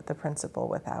the principle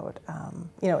without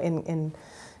in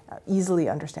easily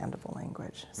understandable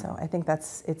language. So I think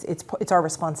it's our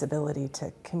responsibility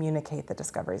to communicate the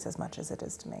discoveries as much as it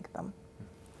is to make them.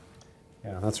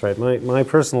 Yeah, that's right. My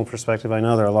personal perspective, I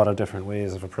know there are a lot of different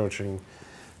ways of approaching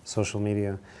social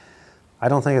media. I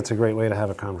don't think it's a great way to have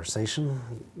a conversation.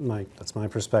 That's my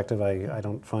perspective. I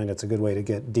don't find it's a good way to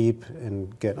get deep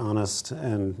and get honest.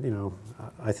 And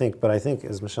I think,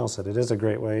 as Michele said, it is a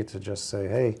great way to just say,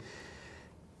 hey,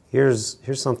 here's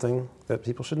something that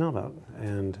people should know about,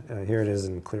 and here it is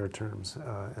in clear terms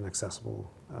and accessible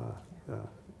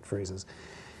phrases.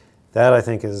 That, I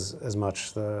think, is as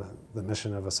much the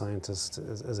mission of a scientist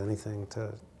as anything,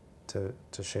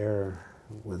 to share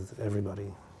with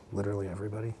everybody, literally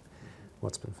everybody,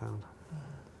 what's been found.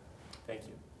 Thank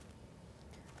you.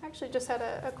 I actually just had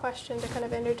a question to kind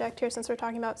of interject here, since we're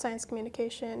talking about science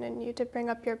communication and you did bring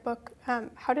up your book.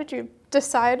 How did you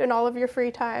decide in all of your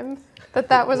free time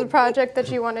that was a project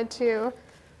that you wanted to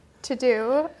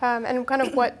do? And kind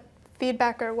of what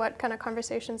feedback or what kind of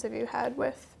conversations have you had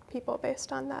with people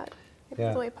based on that?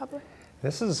 Really public.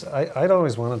 I'd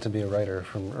always wanted to be a writer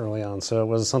from early on, so it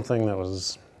was something that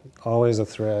was always a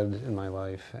thread in my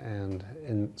life. And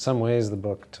in some ways the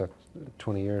book took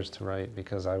 20 years to write,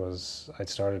 because I'd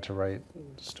started to write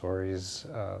stories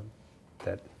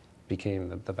that became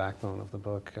the backbone of the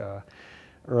book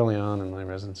early on in my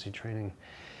residency training.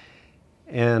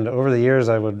 And over the years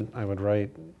I would write,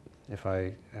 if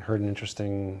I heard an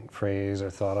interesting phrase or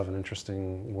thought of an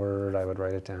interesting word, I would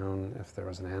write it down. If there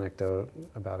was an anecdote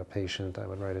about a patient, I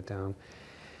would write it down.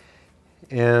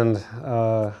 And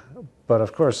but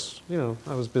of course,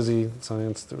 I was busy in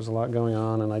science. There was a lot going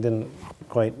on, and I didn't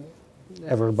quite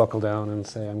ever buckle down and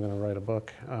say I'm going to write a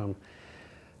book.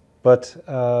 But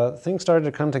things started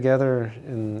to come together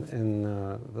in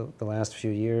the last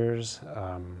few years.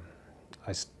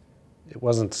 It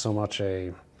wasn't so much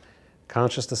a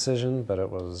conscious decision, but it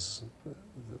was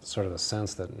sort of the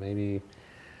sense that maybe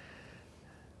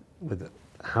with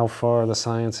how far the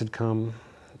science had come,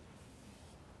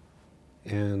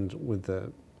 and with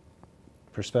the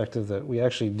perspective that we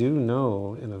actually do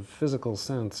know in a physical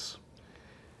sense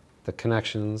the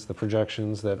connections, the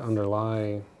projections that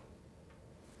underlie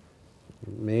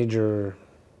major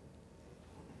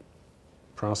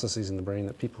processes in the brain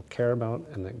that people care about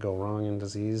and that go wrong in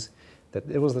disease, that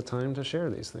it was the time to share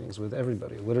these things with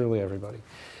everybody, literally everybody.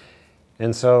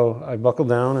 And so I buckled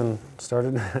down and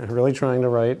started really trying to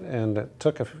write, and it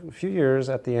took a few years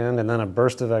at the end, and then a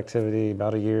burst of activity,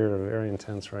 about a year of very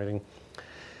intense writing.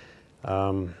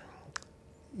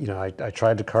 You know, I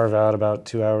tried to carve out about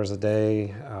 2 hours a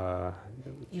day.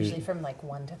 Usually from like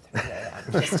 1 to 3 a.m.,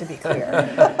 just to be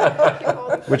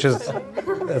clear. Which is,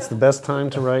 that's the best time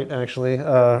to write, actually,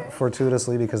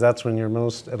 fortuitously, because that's when you're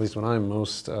most, at least when I'm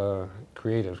most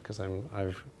creative, because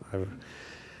I've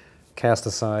cast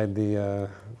aside the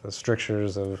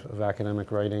strictures of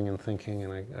academic writing and thinking,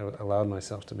 and I allowed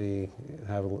myself to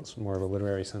have more of a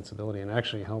literary sensibility, and it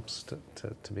actually helps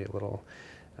to be a little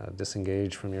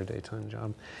disengaged from your daytime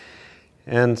job.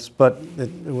 But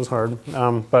it was hard,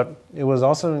 but it was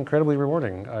also incredibly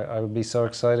rewarding. I would be so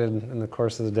excited in the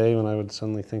course of the day when I would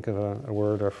suddenly think of a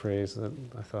word or a phrase that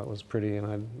I thought was pretty,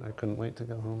 and I couldn't wait to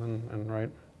go home and write.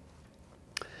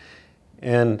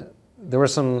 And there were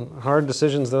some hard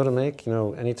decisions, though, to make. You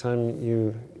know, anytime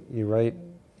you write,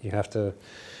 you have to,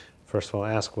 first of all,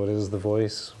 ask, what is the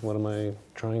voice? What am I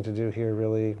trying to do here,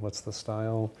 really? What's the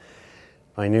style?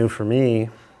 I knew for me,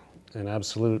 an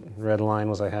absolute red line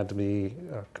was I had to be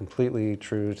completely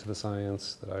true to the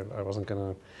science, that I wasn't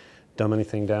going to dumb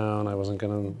anything down, I wasn't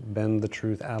going to bend the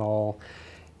truth at all.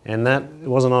 And that it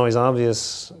wasn't always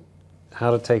obvious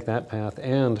how to take that path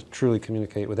and truly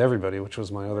communicate with everybody, which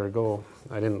was my other goal.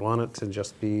 I didn't want it to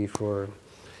just be for,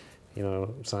 you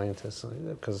know, scientists,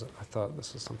 because I thought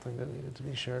this was something that needed to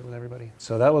be shared with everybody.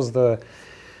 So that was the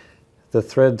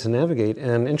thread to navigate.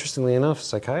 And interestingly enough,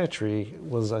 psychiatry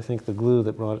was, I think, the glue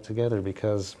that brought it together,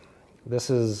 because this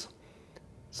is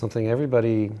something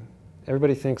everybody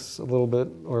thinks a little bit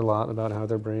or a lot about how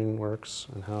their brain works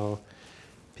and how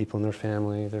people in their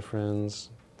family, their friends,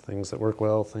 things that work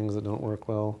well, things that don't work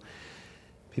well.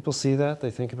 People see that,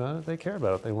 they think about it, they care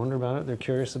about it, they wonder about it, they're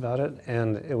curious about it,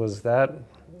 and it was that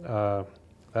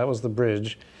was the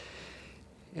bridge,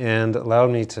 and allowed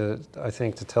me to, I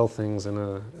think, to tell things in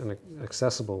an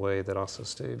accessible way that also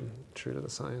stayed true to the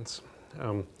science.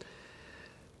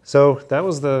 So that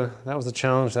was the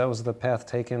challenge, that was the path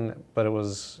taken, but it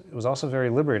was also very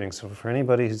liberating. So for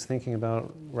anybody who's thinking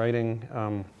about writing,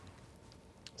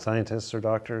 scientists or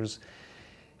doctors,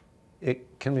 it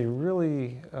can be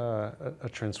really a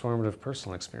transformative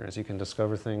personal experience. You can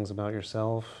discover things about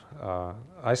yourself.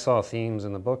 I saw themes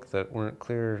in the book that weren't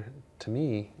clear to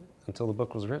me until the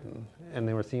book was written, and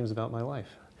they were themes about my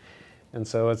life. And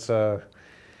so it's a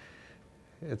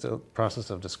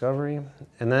process of discovery.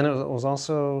 And then it was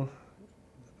also,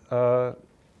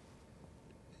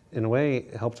 in a way,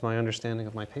 it helped my understanding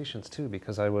of my patients too,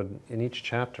 because I would, in each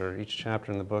chapter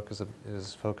in the book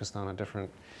is focused on a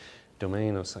different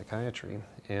domain of psychiatry.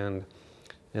 And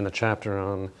in the chapter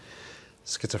on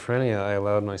schizophrenia, I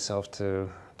allowed myself to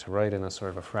write in a sort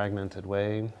of a fragmented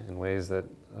way, in ways that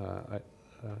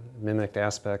mimicked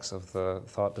aspects of the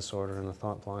thought disorder and the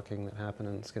thought blocking that happen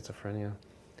in schizophrenia.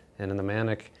 And in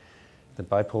the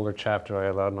bipolar chapter, I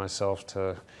allowed myself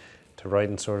to write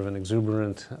in sort of an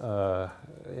exuberant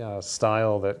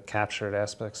style that captured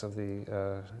aspects of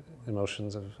the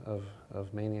emotions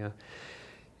of mania.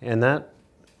 And that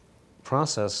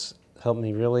process helped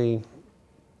me really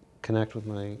connect with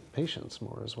my patients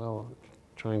more as well,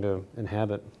 trying to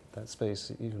inhabit that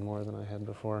space even more than I had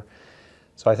before.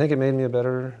 So I think it made me a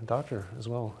better doctor as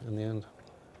well in the end.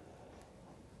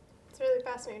 It's really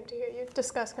fascinating to hear you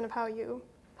discuss kind of how you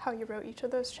wrote each of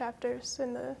those chapters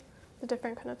in the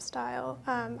different kind of style.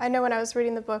 I know when I was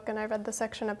reading the book and I read the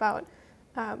section about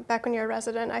back when you were a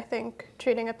resident, I think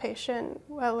treating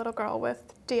a little girl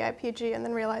with DIPG, and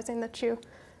then realizing that you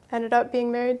ended up being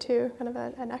married to kind of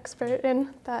an expert in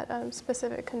that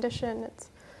specific condition.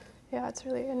 It's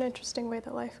really an interesting way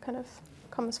that life kind of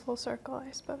comes full circle, I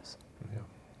suppose.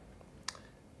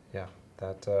 Yeah,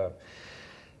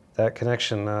 that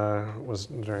connection was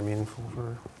very meaningful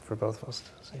for both of us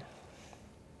to see.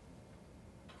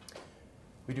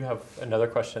 We do have another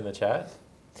question in the chat.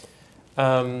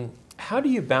 How do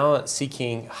you balance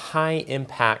seeking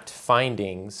high-impact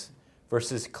findings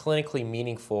versus clinically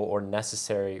meaningful or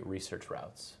necessary research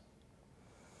routes?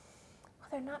 Well,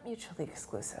 they're not mutually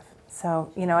exclusive.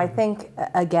 So, you know, I think,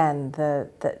 again,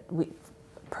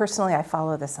 personally, I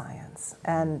follow the science,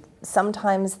 and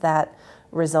sometimes that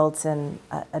results in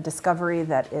a discovery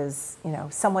that is, you know,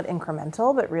 somewhat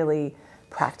incremental, but really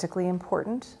practically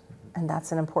important, and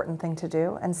that's an important thing to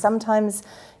do. And sometimes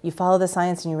you follow the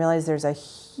science and you realize there's a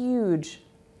huge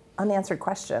unanswered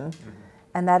question,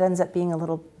 and that ends up being a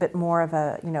little bit more of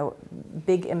a,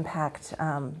 big impact,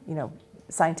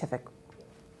 scientific,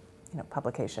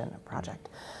 publication project.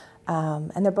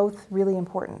 And they're both really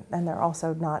important, and they're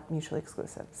also not mutually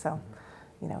exclusive. So,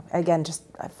 again, just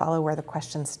follow where the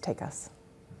questions take us.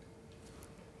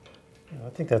 I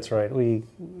think that's right.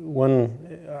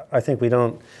 I think we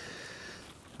don't,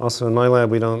 also in my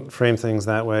lab, we don't frame things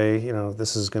that way,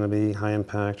 this is going to be high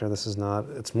impact or this is not.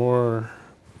 It's more,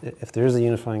 if there's a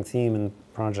unifying theme in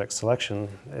project selection,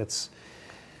 it's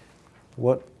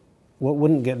what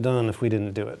wouldn't get done if we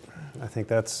didn't do it. I think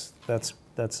that's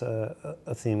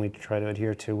a theme we try to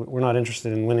adhere to. We're not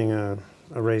interested in winning a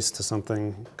race to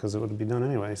something because it would be done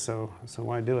anyway, so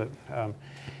why do it?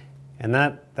 And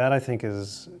that I think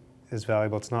is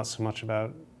valuable. It's not so much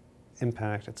about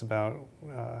impact, it's about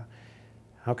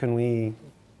how can we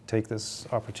take this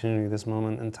opportunity, this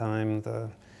moment in time,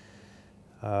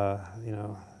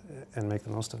 and make the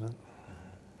most of it.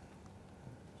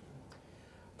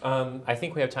 I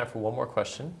think we have time for one more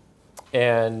question.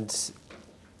 And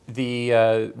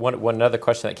the one other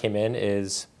question that came in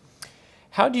is,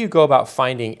 how do you go about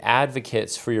finding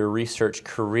advocates for your research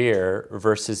career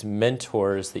versus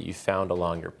mentors that you found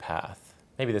along your path?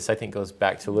 Maybe this, I think, goes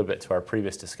back to a little bit to our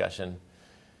previous discussion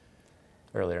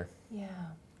earlier. Yeah.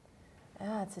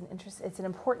 It's an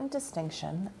important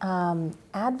distinction.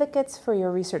 Advocates for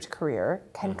your research career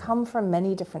can come from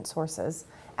many different sources,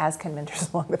 as can mentors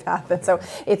along the path. And so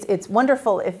it's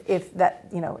wonderful if that,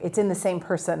 it's in the same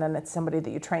person and it's somebody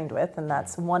that you trained with, and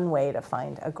that's one way to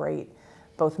find a great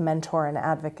both mentor and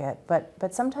advocate.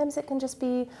 But sometimes it can just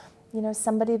be,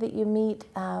 somebody that you meet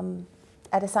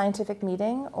at a scientific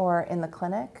meeting or in the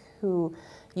clinic who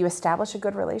you establish a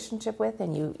good relationship with,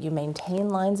 and you maintain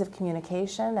lines of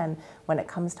communication, and when it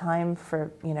comes time for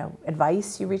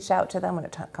advice, you reach out to them. When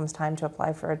it comes time to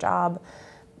apply for a job,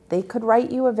 they could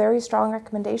write you a very strong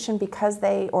recommendation because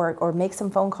or make some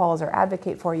phone calls or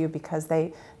advocate for you because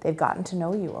they've gotten to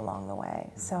know you along the way.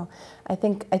 So I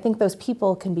think those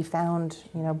people can be found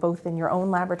both in your own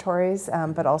laboratories,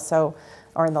 but also,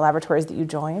 or in the laboratories that you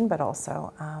join, but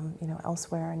also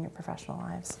elsewhere in your professional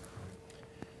lives.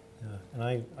 Yeah,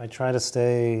 and I try to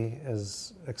stay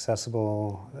as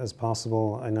accessible as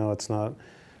possible. I know it's not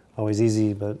always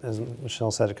easy, but as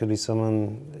Michele said, it could be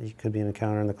someone, it could be an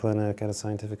encounter in the clinic, at a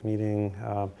scientific meeting,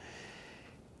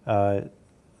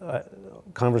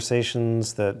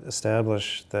 conversations that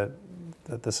establish that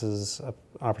this is an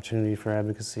opportunity for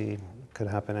advocacy could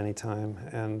happen anytime,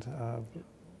 and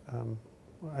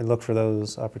I look for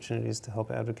those opportunities to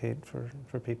help advocate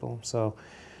for people. So.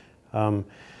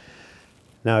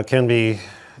 Now it can be,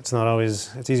 it's not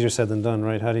always, it's easier said than done,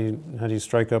 right? How do you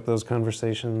strike up those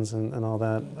conversations and all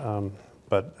that?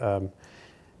 But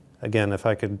again, if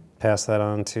I could pass that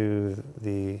on to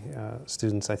the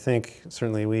students, I think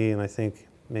certainly we, and I think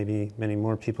maybe many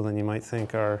more people than you might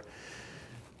think are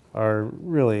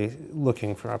really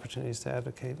looking for opportunities to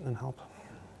advocate and help.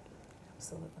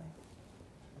 Absolutely.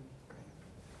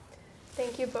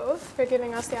 Thank you both for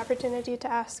giving us the opportunity to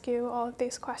ask you all of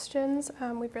these questions.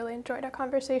 We've really enjoyed our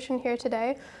conversation here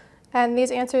today. And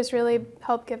these answers really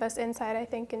help give us insight, I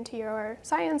think, into your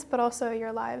science, but also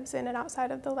your lives in and outside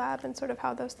of the lab, and sort of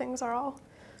how those things are all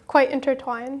quite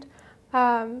intertwined.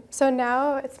 So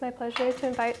now it's my pleasure to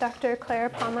invite Dr. Claire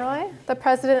Pomeroy, the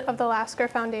president of the Lasker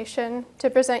Foundation, to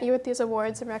present you with these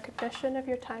awards in recognition of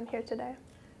your time here today.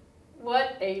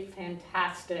 What a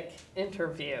fantastic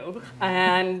interview.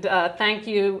 And thank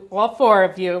you, all four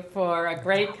of you, for a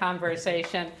great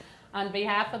conversation. On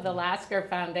behalf of the Lasker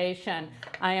Foundation,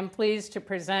 I am pleased to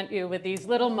present you with these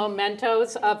little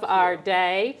mementos of our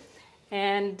day.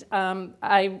 And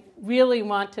I really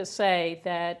want to say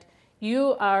that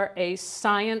you are a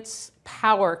science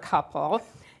power couple.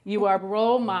 You are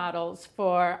role models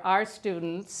for our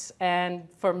students and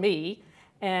for me.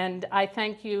 And I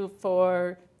thank you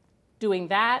for doing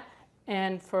that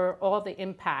and for all the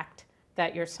impact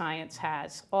that your science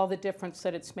has, all the difference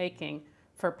that it's making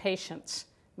for patients,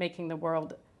 making the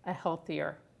world a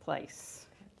healthier place.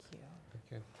 Thank you. Thank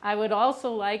you. I would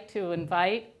also like to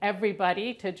invite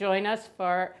everybody to join us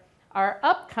for our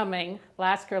upcoming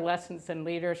Lasker Lessons in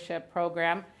Leadership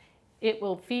program. It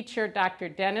will feature Dr.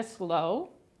 Dennis Lowe,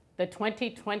 the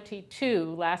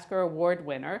 2022 Lasker Award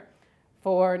winner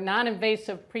for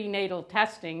non-invasive prenatal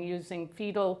testing using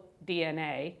fetal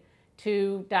DNA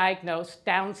to diagnose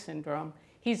Down syndrome.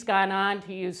 He's gone on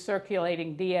to use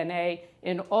circulating DNA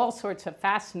in all sorts of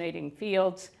fascinating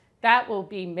fields. That will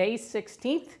be May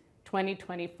 16th,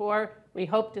 2024. We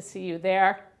hope to see you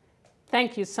there.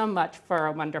 Thank you so much for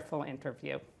a wonderful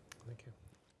interview. Thank you.